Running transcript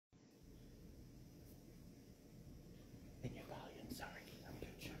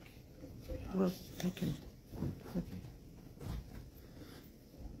Well, I can.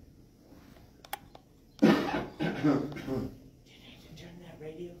 Turn that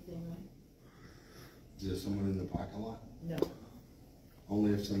radio thing on? Is there someone in the parking lot? No.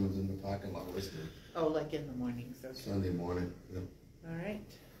 Only if someone's in the parking lot listening. Oh, like in the mornings, okay. Sunday morning. Yep. All right.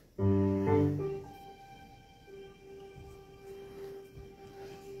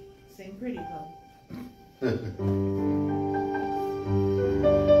 Sing pretty, Paul.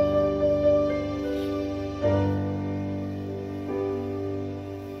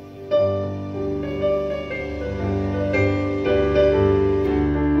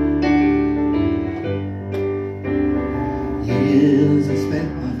 Years I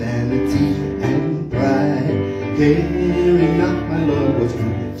spent on vanity and pride, caring not my Lord was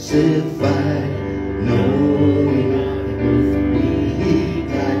crucified, knowing not the worth of me he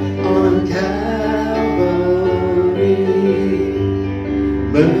died on Calvary.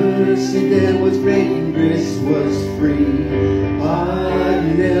 Mercy there was great and grace was free,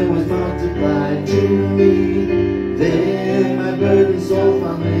 pardon there was multiplied to me. There my burden soul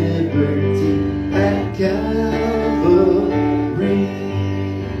found liberty at Calvary.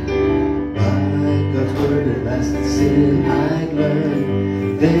 By God's word at last the sin I'd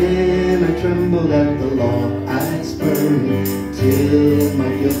learned, then I trembled at the law I'd spurned, till my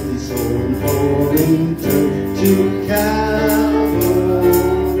guilty soul and falling turned to Calvary.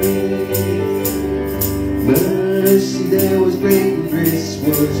 Mercy there was great and grace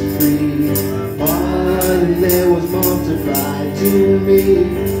was free, pardon there was multiplied to me.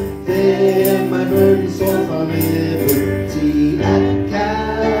 There my burden soul found liberty at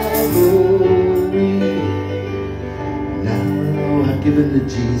Calvary. Now I've given to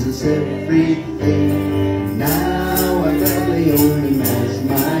Jesus everything. Now I gladly own him as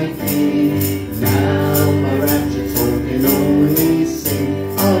my king. Now my raptured soul can only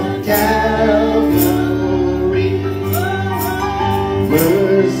sing of Calvary.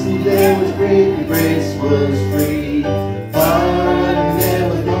 Mercy there was great and grace was free, pardon there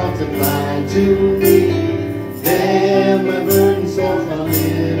was multiplied to me. There my burden soul found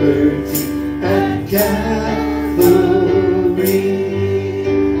liberty at Calvary.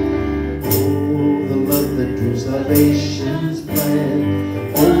 Oh, the love that drew salvation's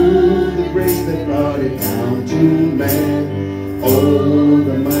plan. Oh, the grace that brought it down to man. Oh,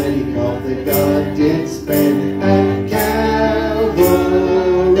 the mighty gulf that God did span at Calvary.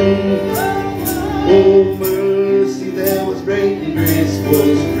 Oh, mercy there was great and grace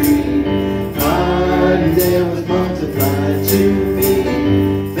was free, pardon there was multiplied to me.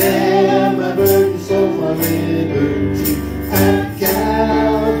 There my burden soul found liberty at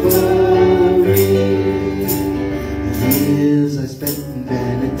Calvary. Years I spent in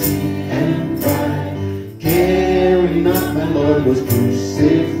vanity and pride, caring not my Lord was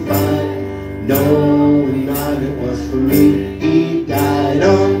crucified, knowing not it was for me he died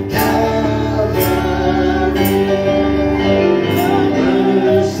on Calvary.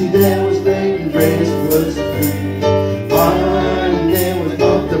 Mercy there was great and grace was free, pardon there was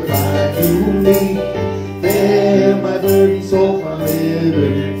multiplied to me. There my burden soul found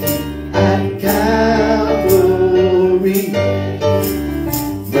liberty at Calvary.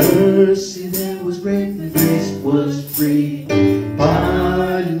 Mercy there was great and grace was free,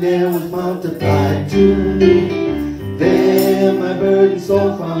 pardon there was multiplied to me. There my burden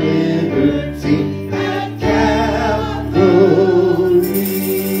soul found liberty at Calvary.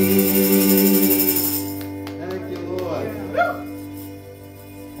 Thank you, Lord.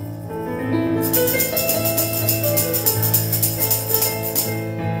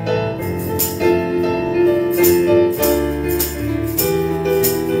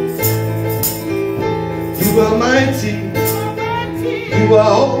 You are mighty, you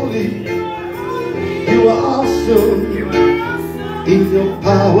are holy, you are awesome. In your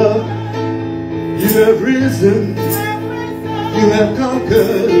power, you have risen, you have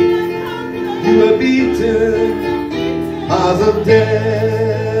conquered, you have beaten powers of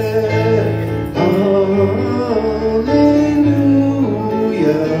death. Hallelujah,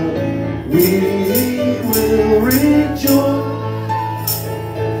 we will rejoice.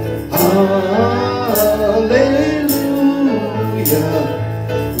 Hallelujah,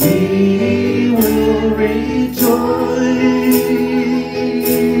 we will rejoice.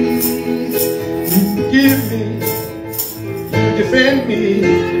 You forgive me, you defend me,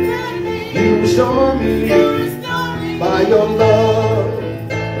 you restore me by your love.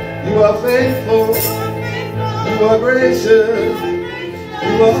 You are faithful, you are gracious,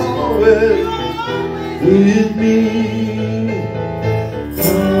 you are always with me.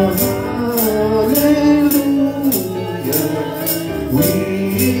 Hallelujah, we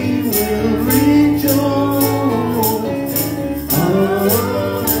will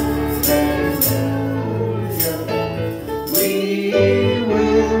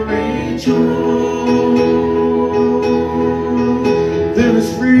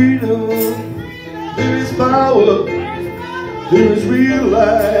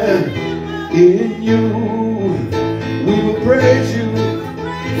delight in you. We will praise you.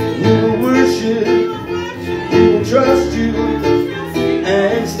 We will worship. We will trust you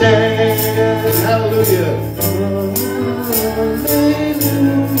and stand. Hallelujah. Hallelujah.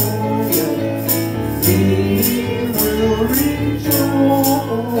 We will rejoice.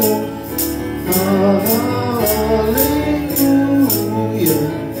 Hallelujah.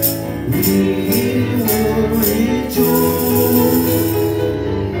 We will rejoice.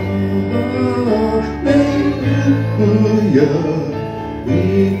 Hallelujah. We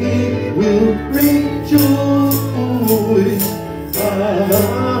will rejoice. Hallelujah.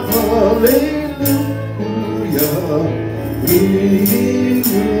 We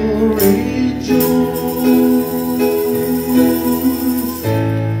will rejoice.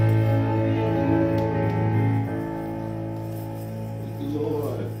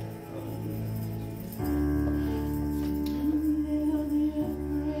 Lord.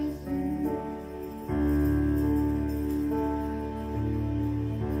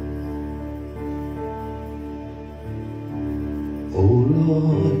 Oh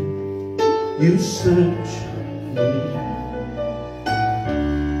Lord, you search me.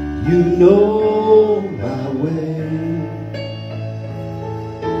 You know my way.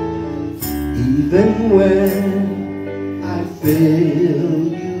 Even when I fail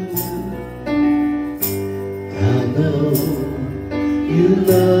you, I know you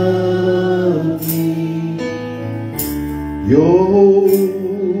love me. Your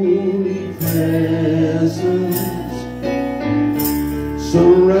holy presence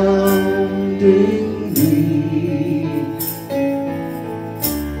surrounding me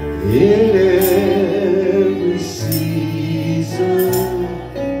in every season.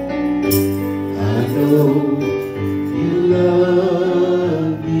 I know you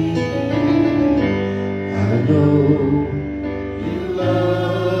love me. I know you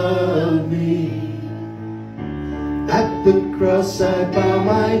love me. At the cross I bow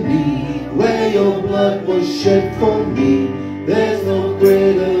my knee, where your blood was shed for me. There's no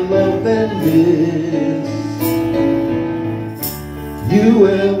greater love than this. You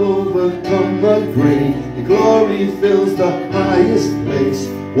have overcome the grave. Your glory fills the highest place.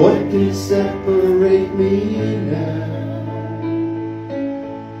 What can separate me now?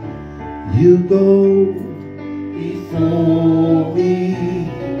 You go before me.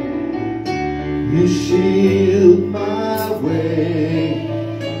 You shield my way.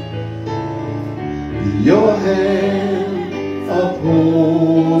 Your hand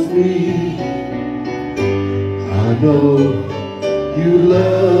upholds me. I know you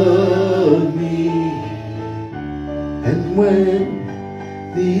love me. And when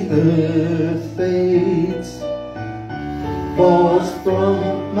the earth fades, falls from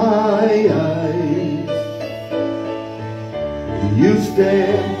my eyes, you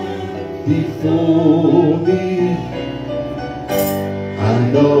stand before me. I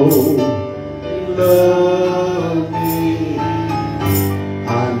know you love me. I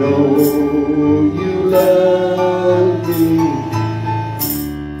know you love me.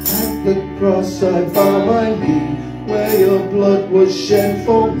 At the cross I bow my knee, where your blood was shed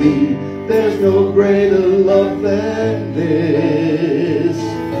for me. There's no greater love than this.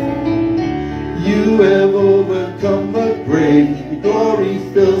 You have overcome the grave. Your glory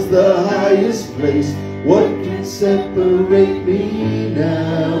fills the highest place. What can separate me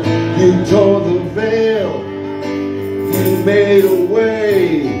now? You tore the veil. You made a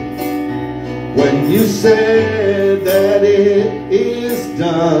way. When you said that it is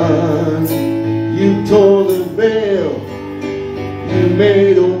done, you tore the veil. You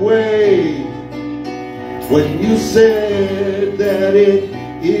made a way. When you said that it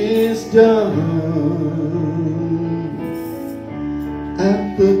is done.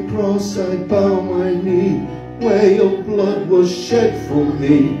 At the cross I bow my knee, where your blood was shed for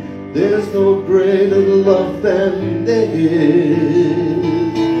me. There's no greater love than this.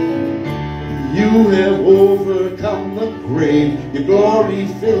 You have overcome the grave. Your glory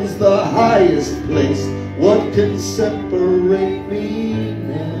fills the highest place. What can separate me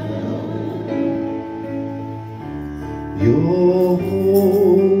now? Your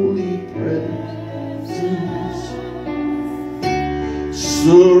holy presence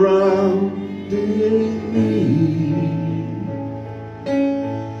surrounding me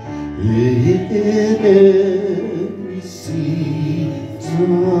in every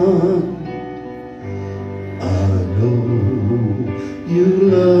season. I know you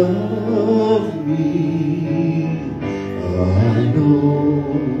love me. I know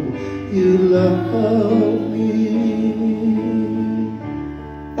you love me.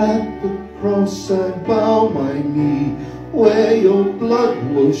 At the cross I bow my knee, where your blood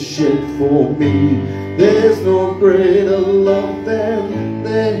was shed for me. There's no greater love than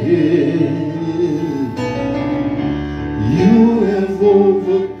there is. You have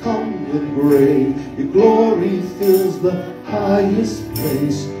overcome the grave. Your glory fills the highest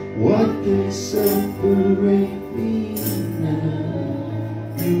place. What can separate me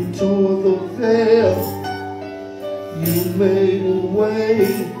now? You tore the veil. You made a way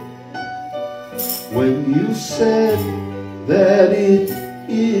when you said that it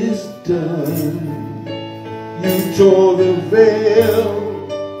is done. You tore the veil.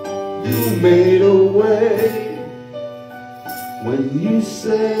 You made a way when you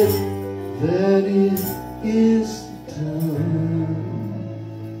said that it is done.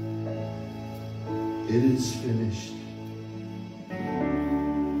 It is finished.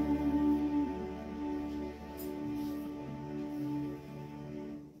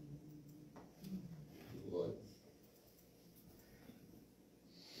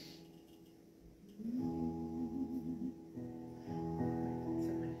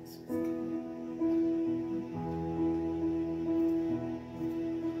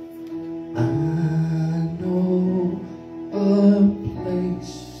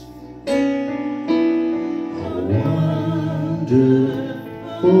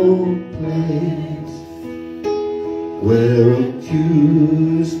 Where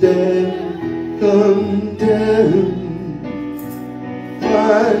accused and condemned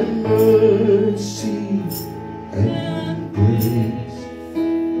find mercy and grace,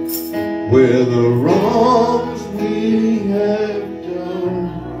 where the wrongs we have done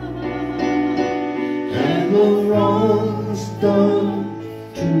and the wrongs done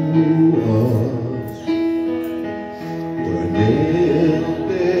to us were nailed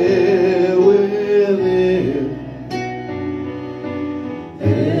there with Him.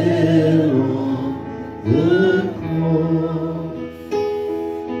 There on the cross,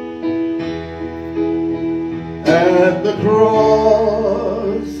 at the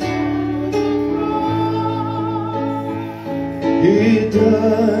cross, He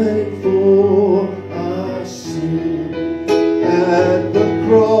died for our sin. At the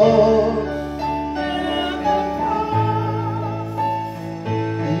cross,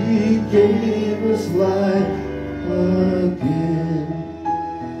 He gave us life again.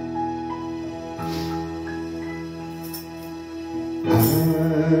 I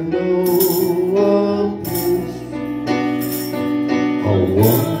know a place, a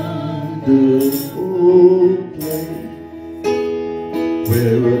wonderful place,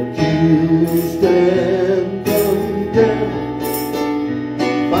 where accused and condemned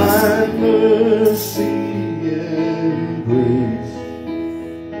find mercy and grace,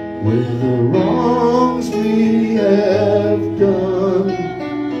 where the wrongs we have done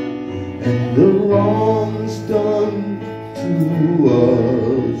and the wrongs done to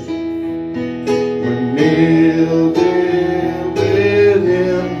us were nailed there with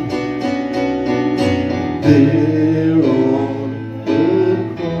Him. There on the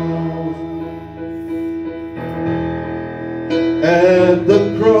cross, at the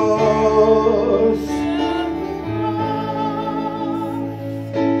cross,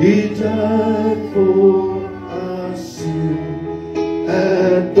 He died for our sin.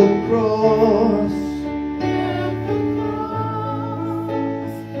 At the cross,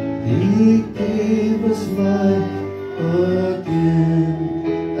 He gave us life again.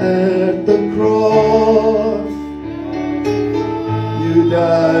 At the cross,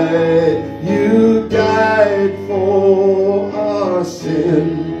 you died for our sin.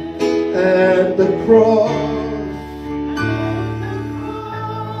 At the cross,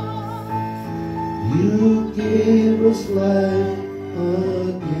 you gave us life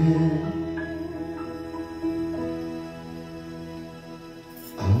again.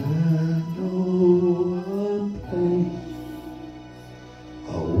 I know a place, a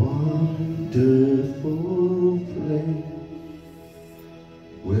wonderful place,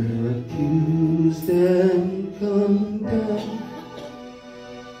 where accused and condemned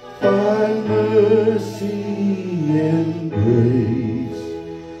find mercy and grace,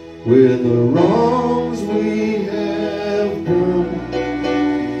 where the wrongs we have done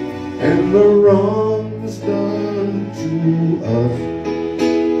and the wrongs done to us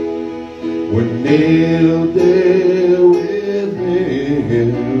were nailed there with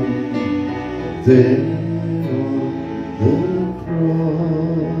Him. There on the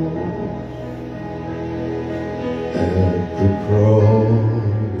cross, at the cross,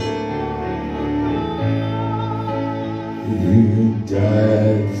 You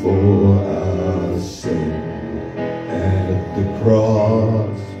died for our sin. At the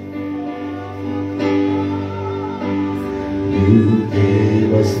cross,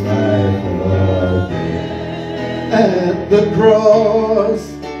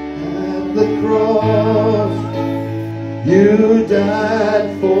 You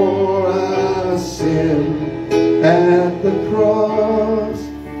died for our sin at the cross.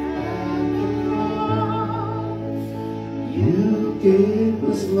 You gave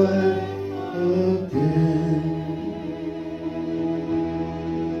us life again.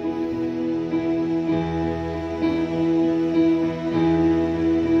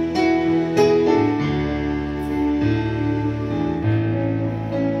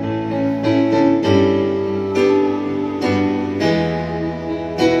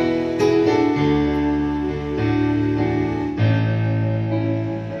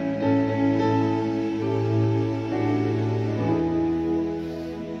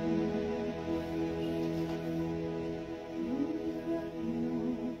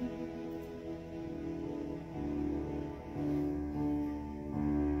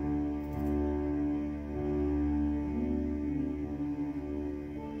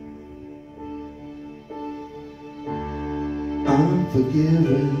 I'm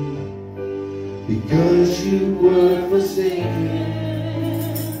forgiven because you were forsaken.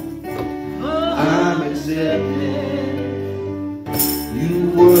 I'm accepted.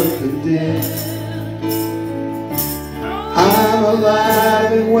 You were condemned. I'm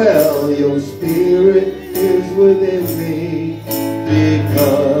alive and well. Your spirit is within me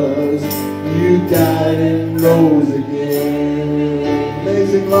because you died and rose again.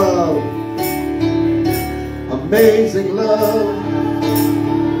 Amazing love. Amazing love,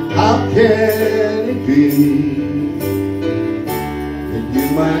 how can it be that you,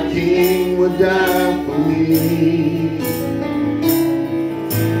 my King, would die for me?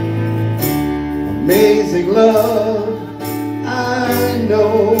 Amazing love, I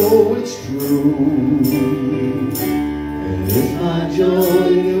know it's true, and it's my joy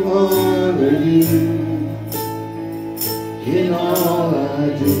to honor you in all I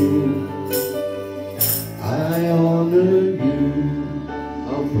do. I honor you.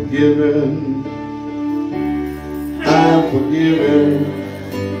 I'm forgiven. I'm forgiven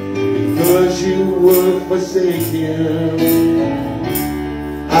because you were forsaken.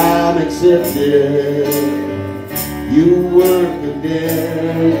 I'm accepted. You were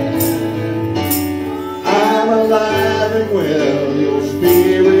condemned. I'm alive and well. Your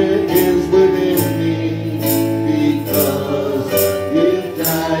spirit is within me because you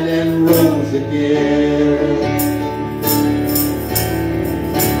died and rose again.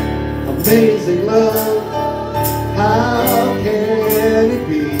 Amazing love, how can it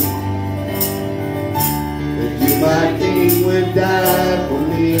be that you, my King, would die for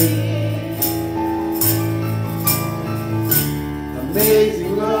me?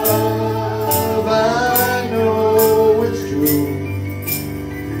 Amazing love, I know it's true,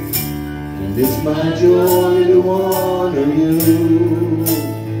 and it's my joy to honor you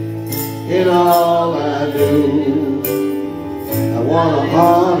in all I do. I want to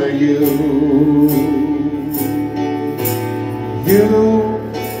honor you. You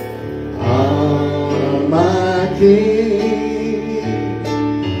are my King.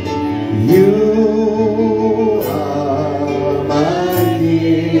 You are my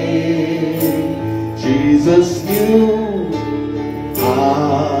King. Jesus, you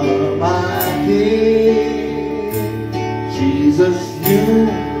are my King. Jesus, you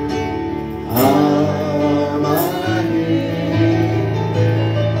are my King.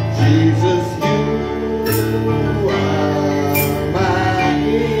 Jesus, you are my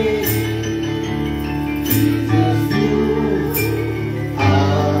King. Jesus, you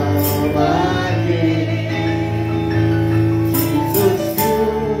are my King. Jesus, you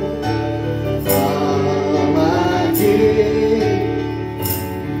are my King.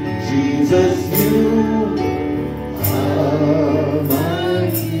 Jesus, you are my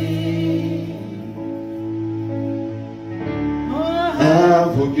King. I'm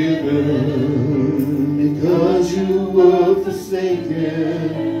forgiven because you were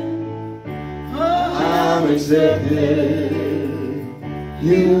forsaken. I'm accepted.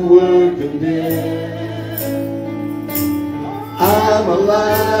 You were condemned. I'm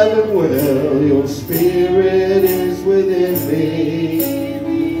alive and well. Your spirit is within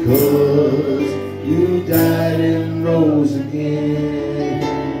me because you died and rose again.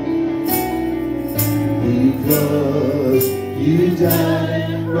 Because you died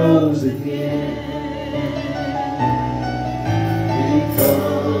and rose again.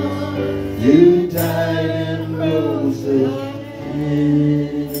 Because you died and rose again.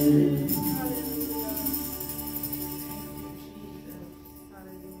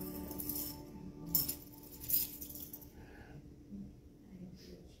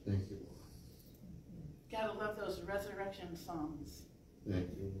 Thank you. Gotta love those resurrection songs. Thank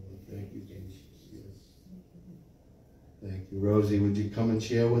you, Lord. Thank you, Jesus. Yes. you, Rosie. Would you come and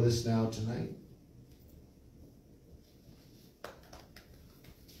share with us now tonight?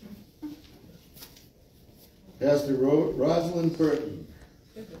 Pastor Roslyn Burton.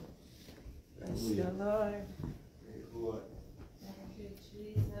 Bless the Lord. Praise the Lord. Thank you,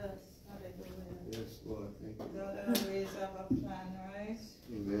 Jesus. Hallelujah. Yes, Lord. Thank you. God always have a plan, right?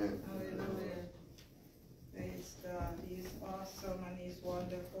 Amen. Hallelujah. Praise God. He's awesome and He's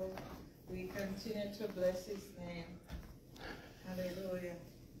wonderful. We continue to bless His name. Hallelujah.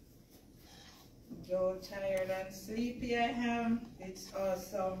 Though tired and sleepy I am, it's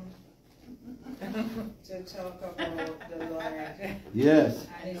awesome to talk about the Lord. Yes.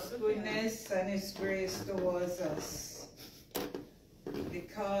 And His goodness and His grace towards us.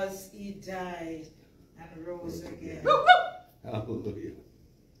 Because He died and rose again. Hallelujah.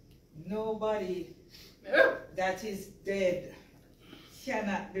 Nobody that is dead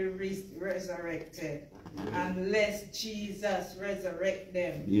cannot be resurrected unless Jesus resurrect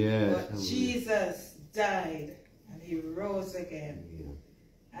them. Yes. But Jesus died and He rose again. Yeah.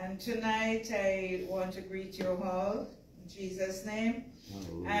 And tonight I want to greet you all in Jesus' name.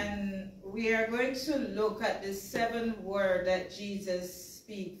 Hallelujah. And we are going to look at the 7 words that Jesus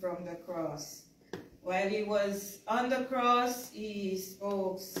spoke from the cross. While He was on the cross, He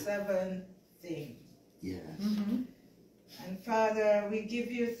spoke 7 things. Yes. And Father, we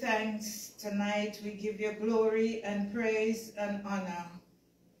give you thanks tonight. We give you glory and praise and honor.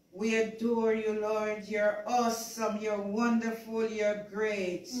 We adore you, Lord. You're awesome. You're wonderful. You're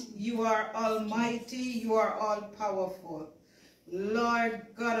great. You are almighty. You are all powerful. Lord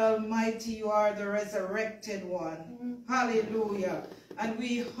God Almighty, you are the resurrected one. Hallelujah. And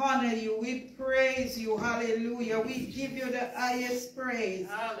we honor you. We praise you. Hallelujah. We give you the highest praise.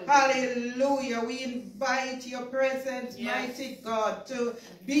 Hallelujah. We invite your presence, mighty God, to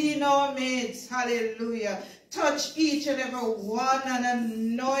be in our midst. Hallelujah. Touch each and every one and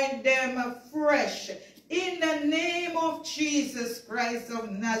anoint them afresh. In the name of Jesus Christ of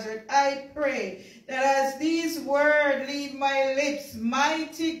Nazareth, I pray that as these words leave my lips,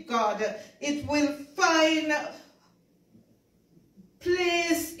 mighty God, it will find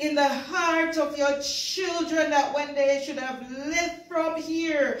place in the heart of your children, that when they should have left from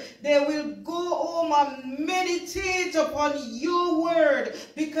here, they will go home and meditate upon your word,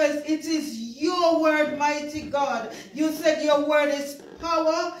 because it is your word, mighty God. You said your word is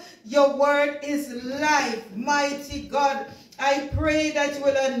power, your word is life, mighty God. I pray that you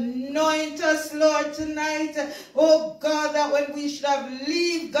will anoint us, Lord, tonight. Oh God, that when we should have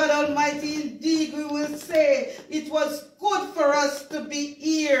leave, God Almighty, indeed we will say it was good for us to be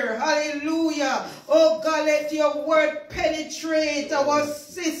here. Hallelujah. Oh God, let your word penetrate our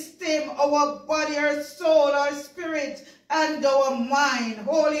system, our body, our soul, our spirit, and our mind.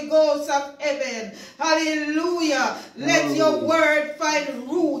 Holy Ghost of heaven. Hallelujah. Let your word find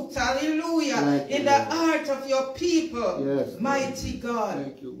root. Hallelujah. In the heart of your people. Yes, mighty God.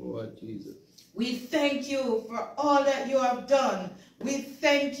 Thank you, Lord Jesus. We thank you for all that you have done. We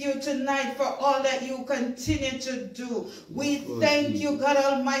thank you tonight for all that you continue to do. We thank you, God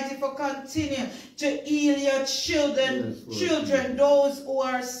Almighty, for continuing to heal your children, those who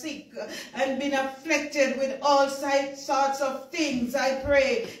are sick and been afflicted with all sorts of things. I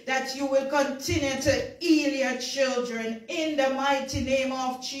pray that you will continue to heal your children in the mighty name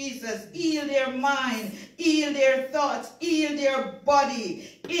of Jesus. Heal their mind, heal their thoughts, heal their body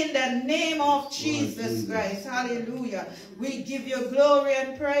in the name of Jesus Christ. Hallelujah. We give you glory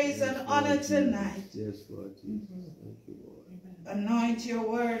and praise and honor tonight. Yes, Lord Jesus. Thank you, Lord. Anoint your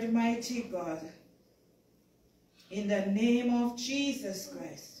word, mighty God. In the name of Jesus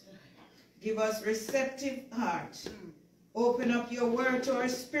Christ. Give us receptive heart. Open up your word to our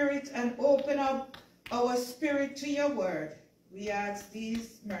spirit and open up our spirit to your word. We ask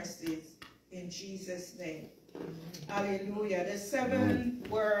these mercies in Jesus' name. Hallelujah. The 7th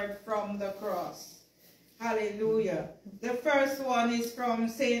word from the cross. Hallelujah. The first one is from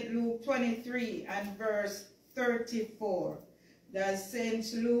St. Luke 23 and verse 34. That's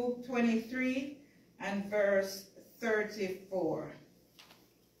St. Luke 23 and verse 34.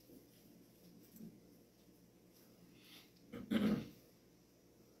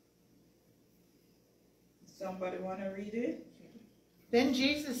 Somebody want to read it? Then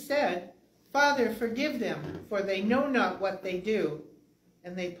Jesus said, Father, forgive them, for they know not what they do.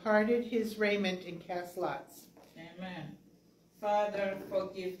 And they parted his raiment and cast lots. Amen. Father,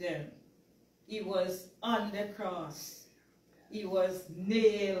 forgive them. He was on the cross. He was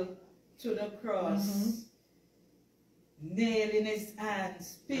nailed to the cross. Nail in his hands,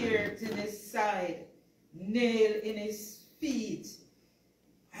 spear in his side, nail in his feet.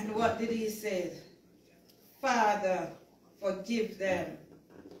 And what did he say? Father, forgive them,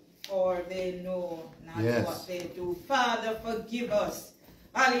 for they know not Yes. what they do. Father, forgive us.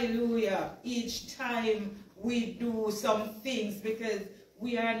 Hallelujah. Each time we do some things because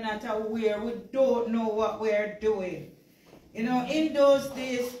we are not aware, we don't know what we're doing. You know, in those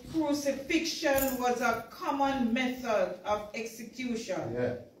days, crucifixion was a common method of execution.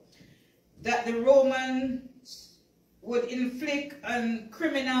 Yeah. That the Romans would inflict on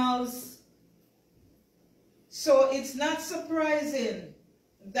criminals. So it's not surprising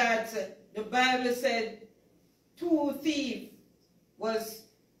that the Bible said 2 thieves was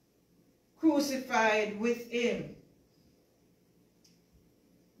crucified with him.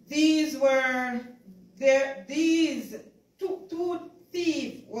 These two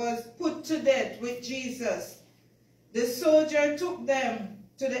thieves was put to death with Jesus. The soldier took them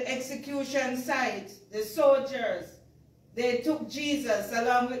to the execution site. The soldiers, they took Jesus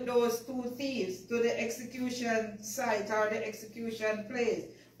along with those 2 thieves to the execution site, or the execution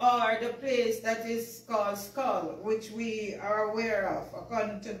place, or the place that is called Skull, which we are aware of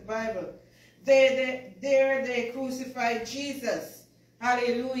according to the Bible. There they crucified Jesus.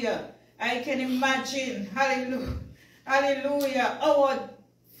 Hallelujah. I can imagine, hallelujah, hallelujah, our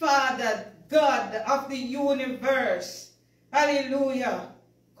Father, God of the universe, hallelujah,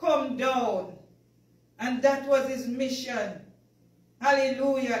 come down. And that was his mission.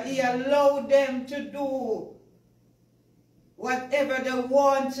 Hallelujah. He allowed them to do whatever they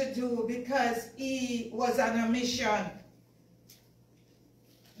want to do because he was on a mission.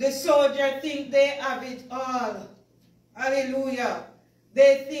 The soldier think they have it all. Hallelujah.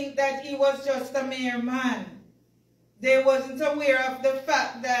 They think that he was just a mere man. They wasn't aware of the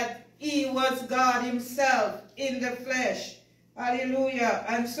fact that he was God himself in the flesh. Hallelujah.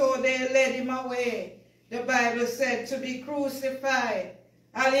 And so they led him away. The Bible said to be crucified.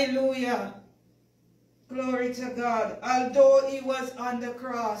 Hallelujah. Glory to God. Although he was on the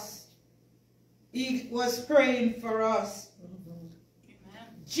cross, he was praying for us. Amen.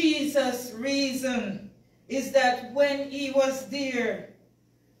 Jesus' reason is that when he was there,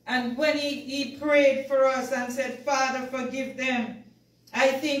 and when he prayed for us and said, Father, forgive them, I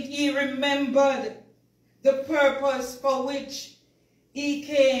think he remembered the purpose for which he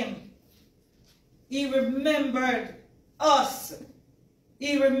came. He remembered us.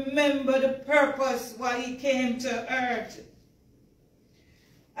 He remembered the purpose why he came to earth.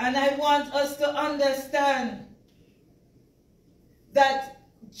 And I want us to understand that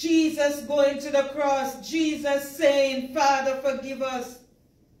Jesus going to the cross, Jesus saying, Father, forgive us,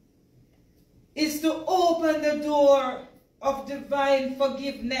 is to open the door of divine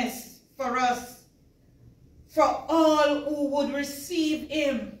forgiveness for us, for all who would receive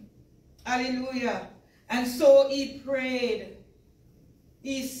him. Hallelujah. And so he prayed.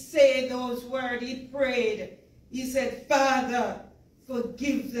 He said those words. He prayed. He said, Father,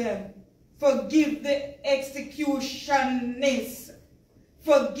 forgive them. Forgive the executionists.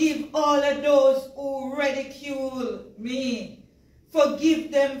 Forgive all of those who ridicule me.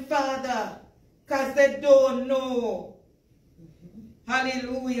 Forgive them, Father, because they don't know.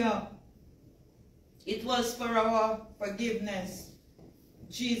 Hallelujah. It was for our forgiveness.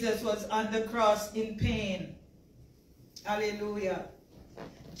 Jesus was on the cross in pain. Hallelujah.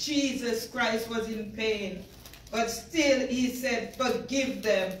 Jesus Christ was in pain. But still he said, forgive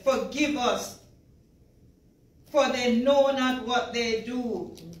them, forgive us, for they know not what they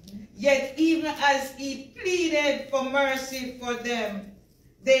do. Yet even as he pleaded for mercy for them,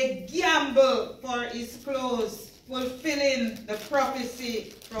 they gambled for his clothes, fulfilling the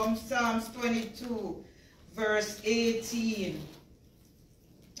prophecy from Psalms 22, verse 18.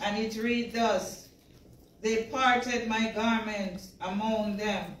 And it reads thus, they parted my garments among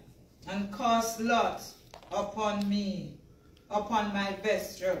them, and cast lot upon me, upon my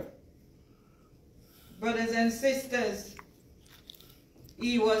vesture. Brothers and sisters,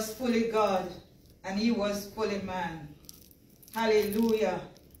 he was fully God, and he was fully man. Hallelujah.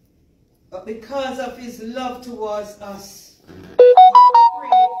 But because of his love towards us, he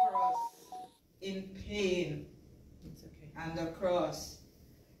prayed for us in pain and the cross.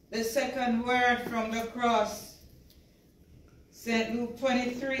 The second word from the cross, St. Luke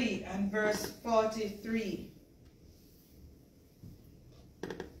 23 and verse 43.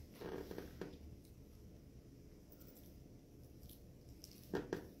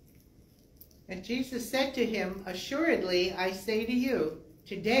 And Jesus said to him, assuredly, I say to you,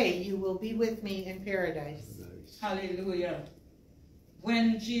 today you will be with me in paradise. Nice. Hallelujah.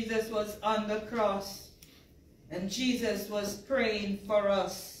 When Jesus was on the cross, and Jesus was praying for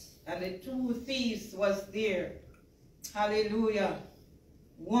us, and the two thieves was there. Hallelujah.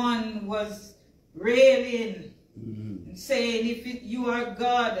 One was railing, and saying, if you are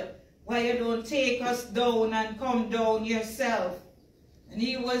God, why you don't take us down and come down yourself? And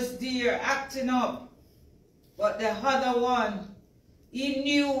he was there acting up. But the other one, he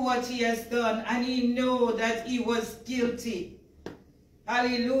knew what he has done, and he knew that he was guilty.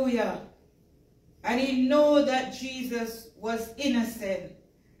 Hallelujah. And he knew that Jesus was innocent.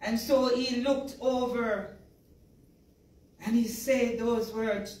 And so he looked over and he said those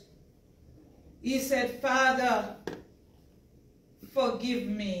words. He said, Father, forgive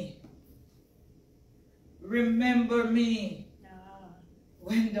me. Remember me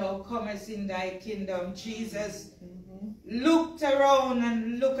when thou comest in thy kingdom. Jesus looked around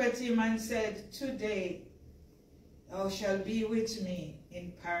and looked at him and said, today thou shalt be with me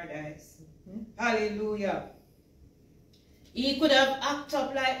in paradise. Hallelujah. He could have acted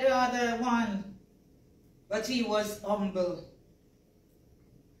up like the other one, but he was humble.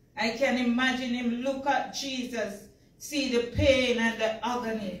 I can imagine him look at Jesus, see the pain and the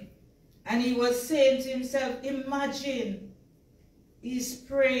agony, and he was saying to himself, imagine he's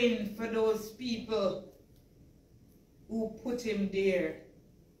praying for those people who put him there.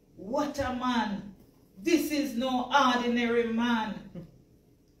 What a man. This is no ordinary man.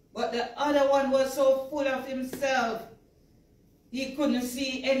 But the other one was so full of himself. He couldn't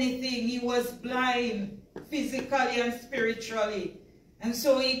see anything. He was blind physically and spiritually. And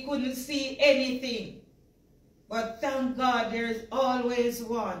so he couldn't see anything. But thank God there is always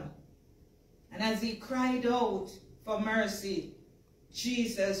one. And as he cried out for mercy,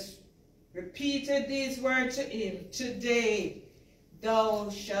 Jesus repeated these words to him, today thou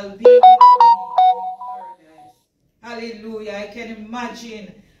shalt be with me in paradise. Hallelujah. I can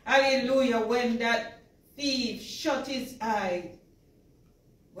imagine, hallelujah, when that thief shut his eye,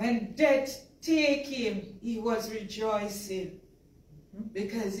 when death take him, he was rejoicing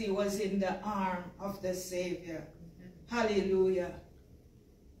because he was in the arm of the Savior. Hallelujah.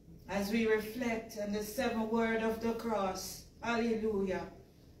 As we reflect on the seventh word of the cross, hallelujah,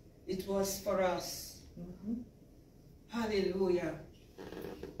 it was for us. Hallelujah.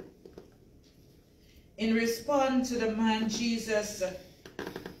 In response to the man Jesus,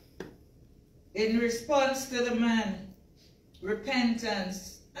 in response to the man,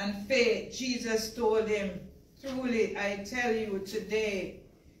 repentance and faith, Jesus told him, truly I tell you today,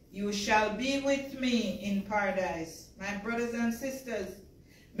 you shall be with me in paradise. My brothers and sisters,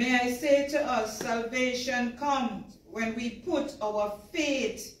 may I say to us, salvation comes when we put our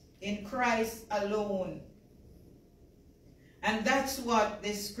faith in Christ alone. And that's what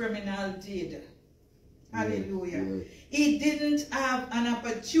this criminal did. Hallelujah. He didn't have an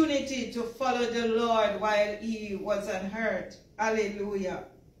opportunity to follow the Lord while he was on earth. Hallelujah.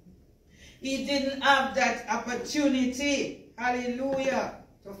 He didn't have that opportunity, hallelujah,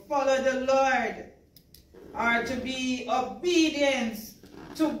 to follow the Lord or to be obedient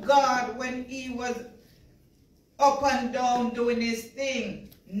to God when he was up and down doing his thing.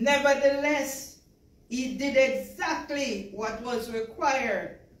 Nevertheless, he did exactly what was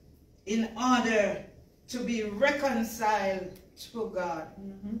required in order to be reconciled to God.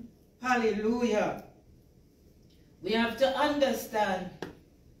 Hallelujah. We have to understand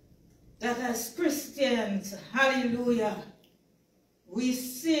that as Christians, hallelujah, we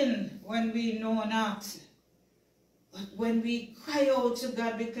sin when we know not. But when we cry out to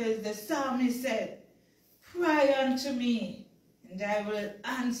God, because the psalmist said, cry unto me, and I will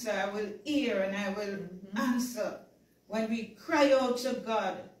answer, I will hear, and I will answer. When we cry out to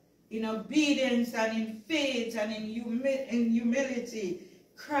God in obedience and in faith and in humility,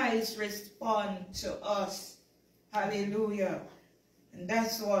 Christ responds to us. Hallelujah. And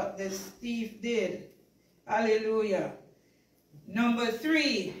that's what this thief did. Hallelujah. Number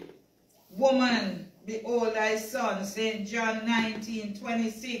 3, woman, behold thy son, St. John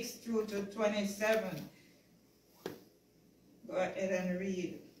 19:26 through to 27. Go ahead and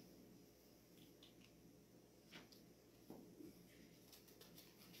read.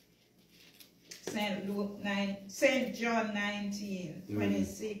 St. John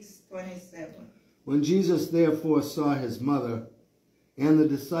 19:26-27. When Jesus therefore saw his mother and the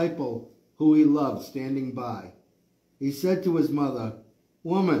disciple who he loved standing by, he said to his mother,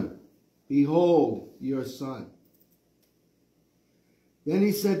 Woman, behold your son. Then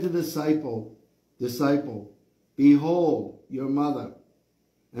he said to the disciple, Behold your mother.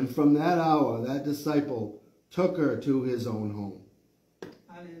 And from that hour that disciple took her to his own home.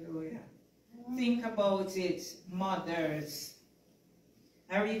 Hallelujah. Think about it, mothers,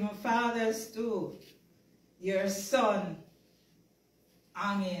 or even fathers too. Your son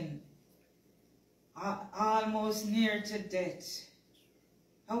hanging, almost near to death.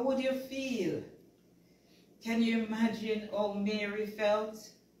 How would you feel? Can you imagine how Mary felt?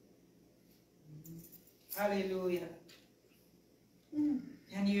 Hallelujah.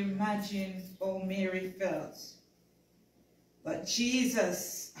 Can you imagine how Mary felt? But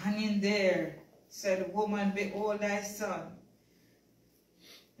Jesus, hanging there, said, "Woman, behold thy son."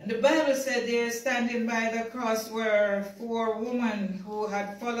 And the Bible said there, standing by the cross, were 4 women who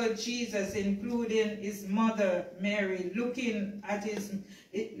had followed Jesus, including his mother, Mary, looking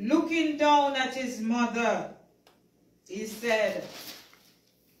down at his mother. He said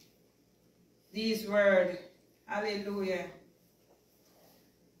these words, hallelujah.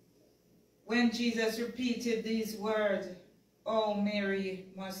 When Jesus repeated these words, oh, Mary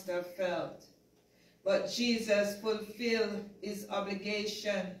must have felt. But Jesus fulfilled his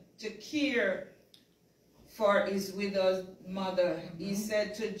obligation to care for his widowed mother. He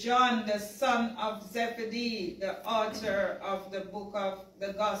said to John, the son of Zebedee, the author of the book of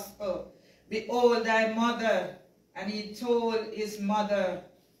the gospel, "Behold thy mother." And he told his mother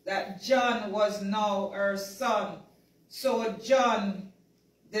that John was now her son. So John,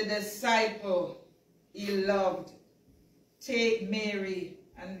 the disciple he loved, take Mary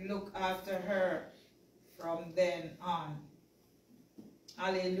and look after her from then on.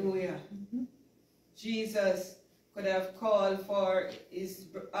 Hallelujah. Jesus could have called for his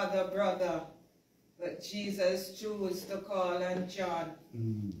other brother, but Jesus chose to call on John,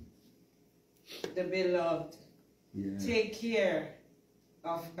 the beloved. Yeah. Take care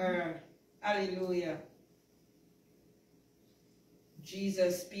of her. Hallelujah.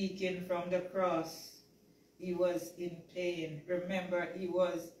 Jesus speaking from the cross, he was in pain. Remember, he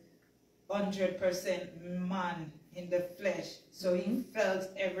was 100% man in the flesh, so he felt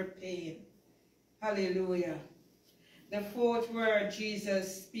every pain. Hallelujah. The 4th word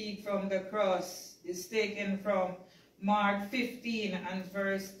Jesus speak from the cross is taken from Mark 15 and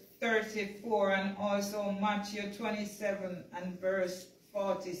verse 34, and also Matthew 27 and verse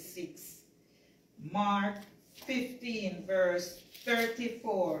 46. Mark 15 verse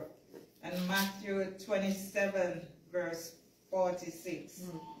 34 and Matthew 27 verse 46.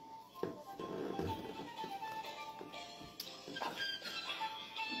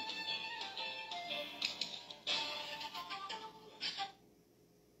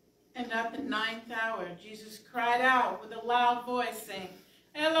 And at the 9th hour, Jesus cried out with a loud voice, saying,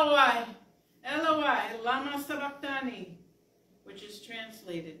 "Eloi, Eloi, lama sabachthani," which is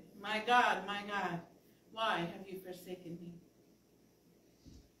translated, my God, why have you forsaken me?"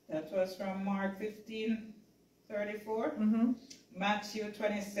 That was from Mark 15:34. Matthew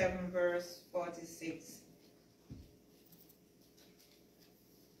 27 verse 46.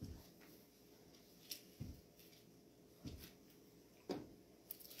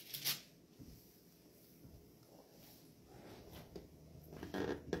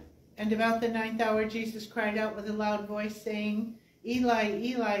 And about the 9th hour, Jesus cried out with a loud voice, saying, "Eli,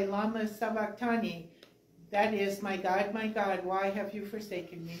 Eli, lama sabachthani," that is, my God, why have you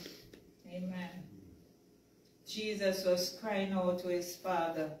forsaken me?" Amen. Jesus was crying out to his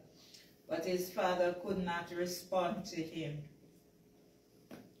Father, but his Father could not respond to him.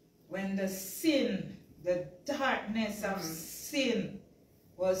 When the sin, the darkness of sin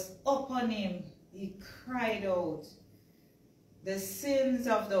was upon him, he cried out. The sins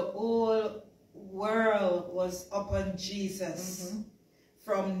of the whole world was upon Jesus.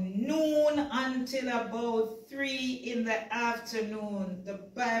 From noon until about 3 in the afternoon, the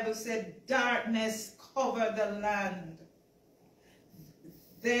Bible said darkness covered the land.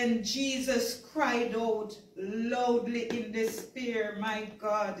 Then Jesus cried out loudly in despair, my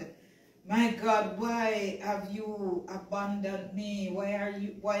God, why have you abandoned me?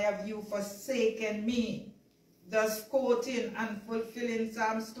 Why have you forsaken me?" Thus quoting and fulfilling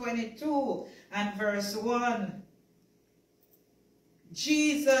Psalms 22 and verse 1.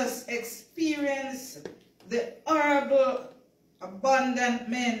 Jesus experienced the horrible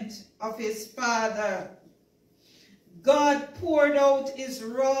abandonment of his Father. God poured out his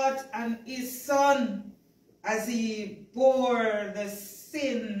wrath on his Son as he bore the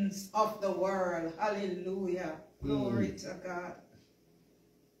sins of the world. Hallelujah. Glory to God.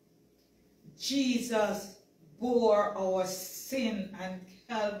 Jesus bore our sin on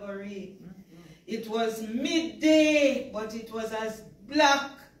Calvary. It was midday, but it was as black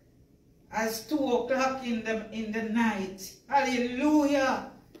as 2 o'clock in the night.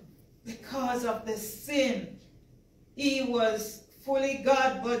 Hallelujah. Because of the sin. He was fully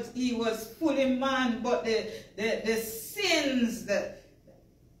God, but he was fully man. But the sins, the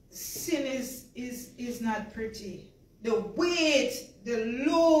sin is not pretty. The weight, the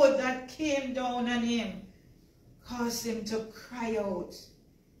load that came down on him caused him to cry out.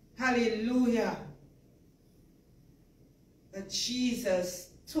 Hallelujah. But Jesus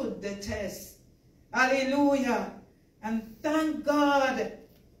stood the test. Hallelujah. And thank God.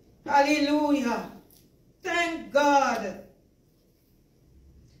 Hallelujah. Thank God.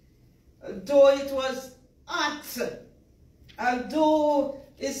 Although it was hot, although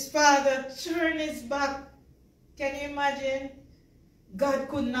his father turned his back, can you imagine? God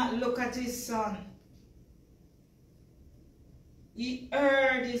could not look at his son. He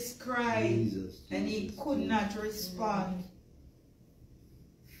heard his cry, and he could not respond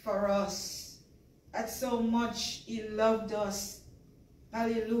for us. That's so much he loved us.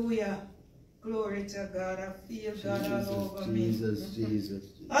 Hallelujah. Glory to God. I feel God all over me. Jesus.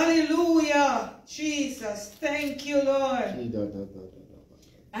 Hallelujah. Jesus. Thank you, Lord.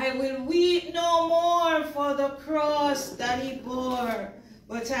 I will weep no more for the cross that he bore,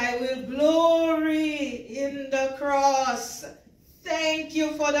 but I will glory in the cross. Thank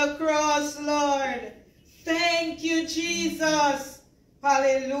you for the cross, Lord. Thank you, Jesus.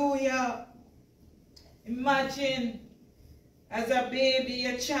 Hallelujah. Imagine as a baby,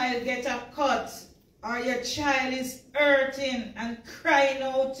 your child get a cut, or your child is hurting and crying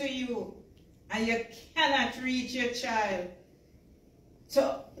out to you, and you cannot reach your child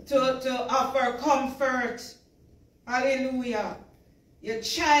to offer comfort. Hallelujah. Your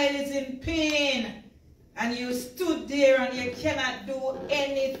child is in pain, and you stood there and you cannot do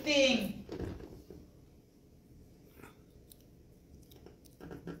anything.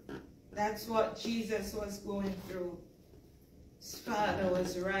 That's what Jesus was going through. His father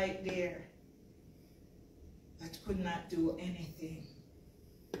was right there, but could not do anything.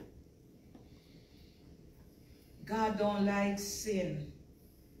 God don't like sin,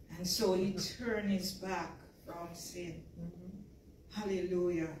 and so he turned his back from sin.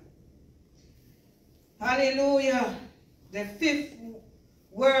 Hallelujah. Hallelujah. The fifth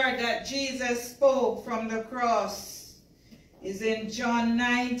word that Jesus spoke from the cross is in John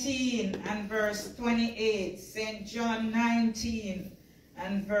 19 and verse 28. St. John 19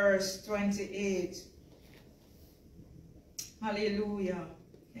 and verse 28. Hallelujah.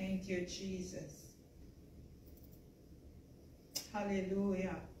 Thank you, Jesus.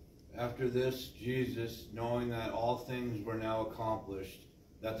 Hallelujah. After this, Jesus, knowing that all things were now accomplished,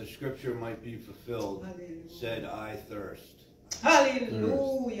 that the scripture might be fulfilled, Hallelujah. said, I thirst.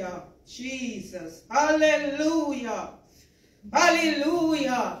 Hallelujah. Jesus. Hallelujah.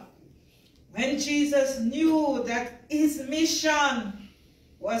 Hallelujah. When Jesus knew that his mission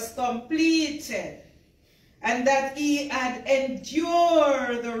was completed and that he had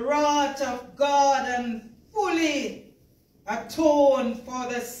endured the wrath of God and fully atoned for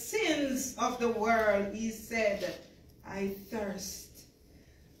the sins of the world, he said, I thirst.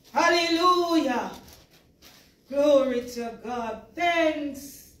 Hallelujah. Glory to God.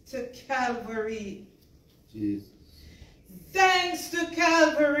 Thanks to Calvary. Jesus. Thanks to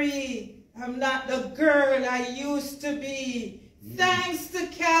Calvary, I'm not the girl I used to be. Thanks to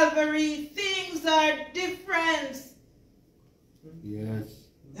Calvary, things are different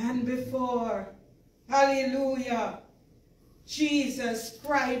than before. Hallelujah. Jesus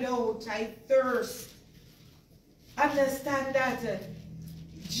cried out, I thirst. Understand that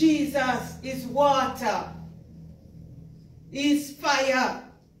Jesus is water. Is fire.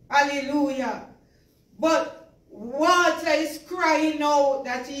 Hallelujah. But water is crying out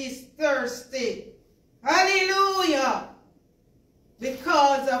that he is thirsty. Hallelujah.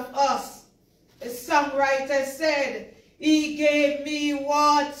 Because of us. The songwriter said, he gave me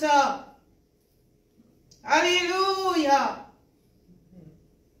water. Hallelujah.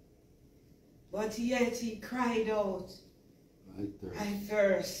 But yet he cried out, I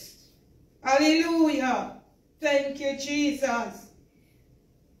thirst. Hallelujah. Thank you, Jesus.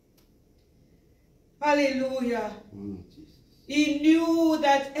 Hallelujah. He knew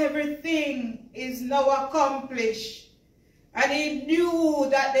that everything is now accomplished. And he knew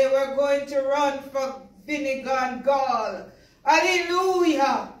that they were going to run for vinegar and gall.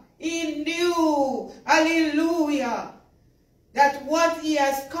 Hallelujah. He knew, hallelujah, that what he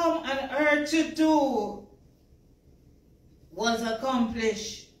has come on earth to do was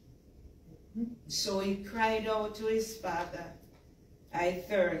accomplished. So he cried out to his father, I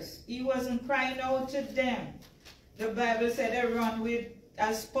thirst. He wasn't crying out to them. The Bible said they run with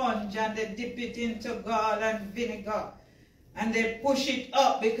a sponge and they dip it into gall and vinegar. And they push it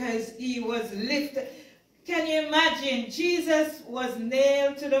up because he was lifted. Can you imagine? Jesus was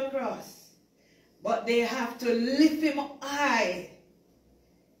nailed to the cross. But they have to lift him high.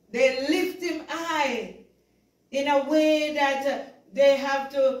 They lift him high in a way that they have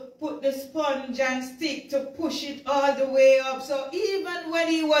to put the sponge and stick to push it all the way up. So even when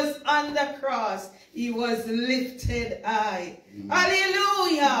he was on the cross, he was lifted high.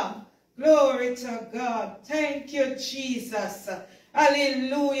 Hallelujah. Glory to God. Thank you, Jesus.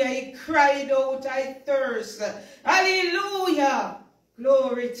 Hallelujah. He cried out, I thirst. Hallelujah.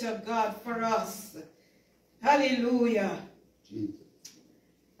 Glory to God for us. Hallelujah. Jesus.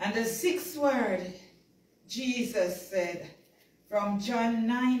 And the sixth word, Jesus said, from John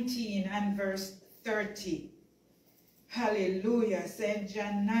 19 and verse 30. Hallelujah. St.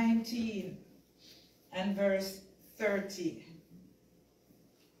 John 19 and verse 30.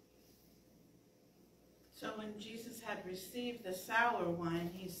 So when Jesus had received the sour wine,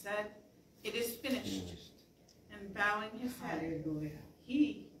 he said, it is finished. And bowing his head, Hallelujah.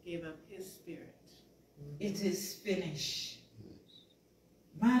 he gave up his spirit. It is finished.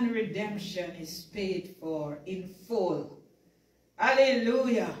 Man redemption is paid for in full.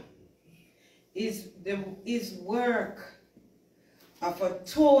 Hallelujah. His work of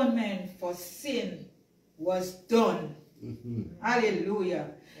atonement for sin was done.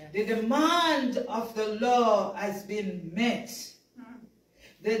 Hallelujah. The demand of the law has been met.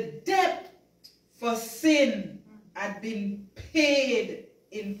 The debt for sin had been paid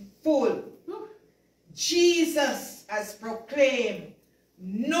in full. Jesus has proclaimed,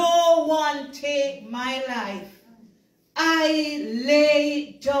 no one take my life. I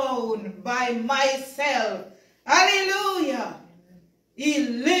lay down by myself. Hallelujah. He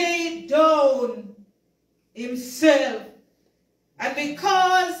laid down himself. And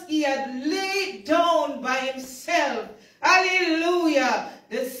because he had laid down by himself, hallelujah,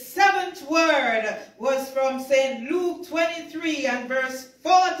 the seventh word was from St. Luke 23 and verse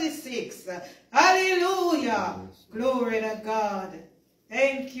 46. Hallelujah. Glory to God.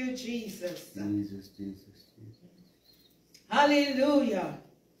 Thank you, Jesus. Jesus, Jesus, Jesus. Hallelujah.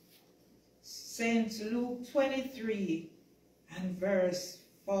 St. Luke 23 and verse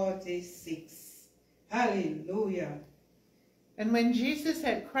 46. Hallelujah. And when Jesus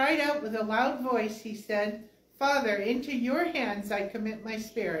had cried out with a loud voice, he said, Father, into your hands I commit my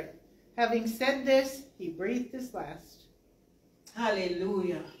spirit. Having said this, he breathed his last.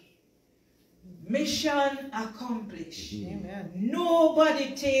 Hallelujah. Mission accomplished. Amen.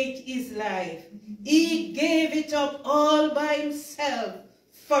 Nobody take his life. He gave it up all by himself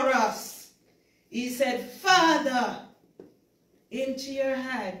for us. He said, Father, into your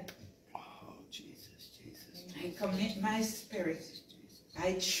hand Oh, Jesus, Jesus. I commit my spirit.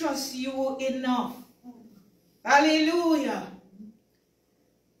 I trust you enough. Hallelujah.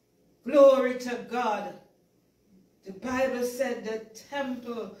 Glory to God. The Bible said the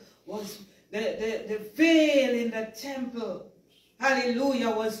temple was, the veil in the temple, hallelujah,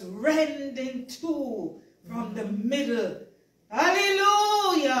 was rent in two from the middle.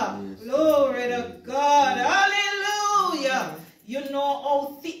 Hallelujah. Yes. Glory to God. Hallelujah. You know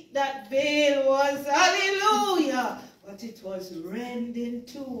how thick that veil was. Hallelujah. But it was rent in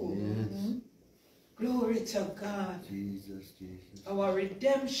two. Yes. Glory to God. Jesus, Jesus. Our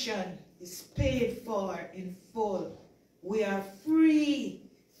redemption is paid for in full. We are free,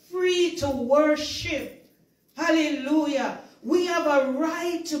 free to worship. Hallelujah. We have a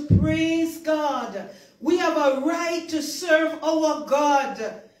right to praise God. We have a right to serve our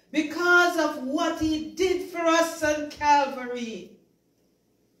God because of what he did for us on Calvary.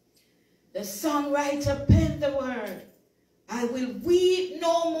 The songwriter penned the word, I will weep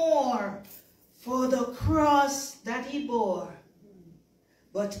no more for the cross that he bore,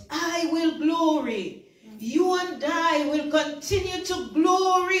 but I will glory. You and I will continue to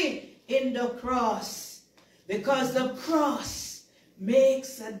glory in the cross because the cross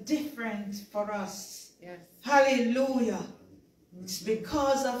makes a difference for us. Yes. Hallelujah. It's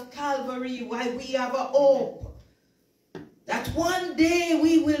because of Calvary why we have a hope that one day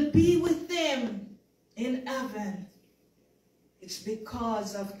we will be with them in heaven. It's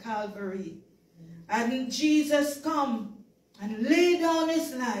because of Calvary. And Jesus come and lay down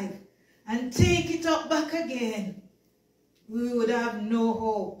his life and take it up back again, we would have no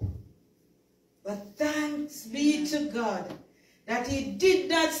hope. But thanks be to God that he did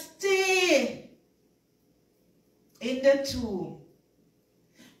not stay in the tomb.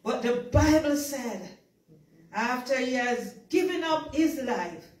 But the Bible said, after he has given up his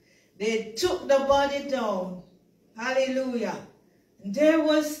life, they took the body down. Hallelujah. And there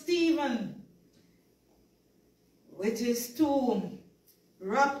was Stephen with his tomb,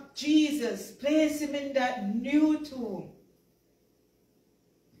 wrapped Jesus, placed him in that new tomb.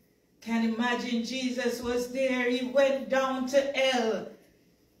 Can imagine Jesus was there. He went down to hell.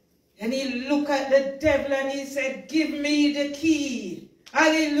 And he looked at the devil and he said, give me the key.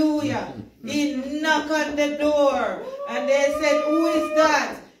 Hallelujah. He knocked on the door and they said, who is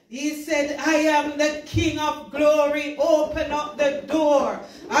that? He said, I am the King of glory. Open up the door.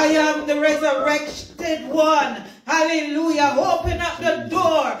 I am the resurrected one. Hallelujah. Open up the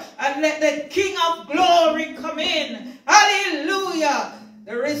door and let the King of glory come in. Hallelujah.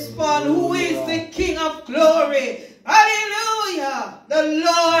 The response, who is the King of glory? Hallelujah. The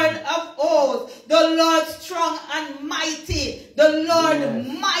Lord of hosts. The Lord strong and mighty. The Lord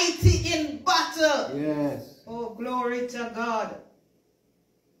mighty in battle. Yes. Oh, glory to God.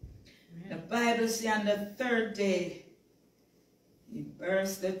 The Bible says on the third day, he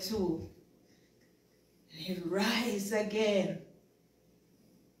burst the tomb. He rise again.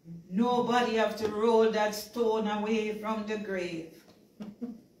 Nobody have to roll that stone away from the grave.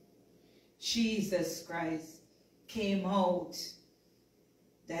 Jesus Christ came out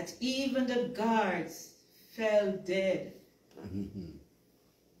that even the guards fell dead.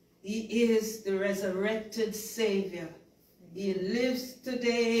 He is the resurrected Savior. He lives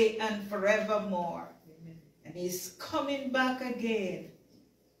today and forevermore. Amen. And he's coming back again.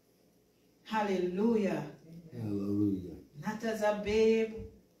 Hallelujah. Hallelujah. Not as a babe,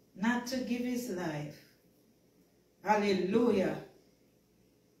 not to give his life. Hallelujah.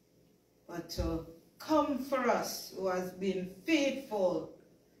 But to come for us who has been faithful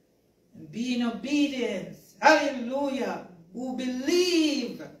and being obedient. Hallelujah. Who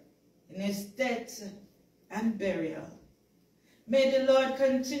believe in his death and burial. May the Lord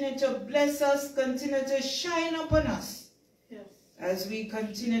continue to bless us, continue to shine upon us, yes, as we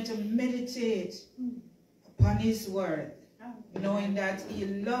continue to meditate upon his word, knowing that he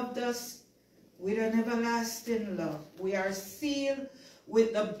loved us with an everlasting love. We are sealed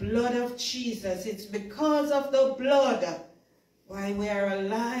with the blood of Jesus. It's because of the blood why we are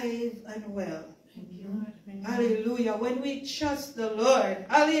alive and well. Thank you. Hallelujah. When we trust the Lord,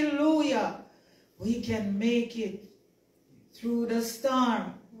 hallelujah, we can make it through the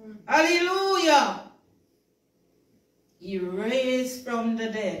storm. Hallelujah. He raised from the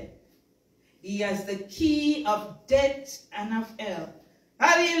dead. He has the key of death and of hell.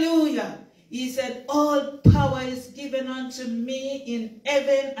 Hallelujah. He said, all power is given unto me in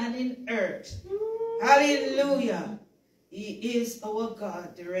heaven and in earth. Hallelujah. He is our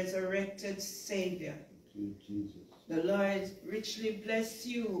God, the resurrected Savior. The Lord richly bless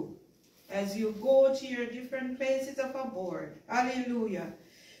you as you go to your different places of abode. Hallelujah.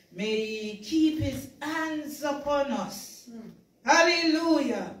 May he keep his hands upon us.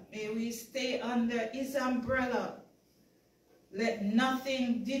 Hallelujah. May we stay under his umbrella. Let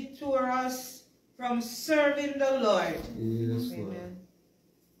nothing detour us from serving the Lord. Yes, Amen.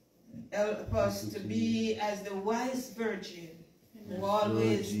 Help us to be as the wise virgin who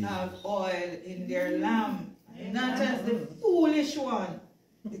always have oil in their lamp. Not as the foolish one,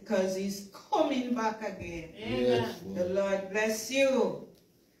 because he's coming back again. Yes, the Lord bless you.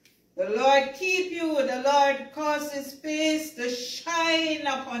 The Lord keep you. The Lord cause his face to shine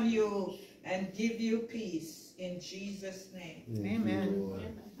upon you and give you peace. In Jesus' name.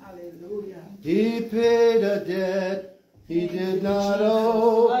 Amen. Hallelujah. He paid a debt he did not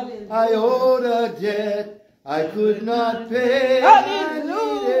owe. I owed a debt I could not pay. I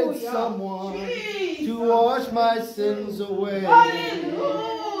needed someone to wash my sins away.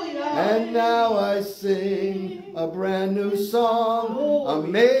 And now I sing a brand new song,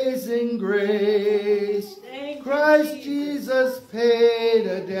 Amazing Grace. Christ Jesus paid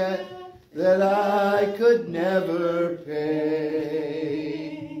a debt that I could never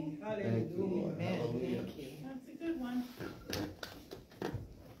pay. Thank you, Lord. Hallelujah. That's a good one.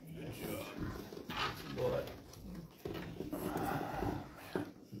 Boy.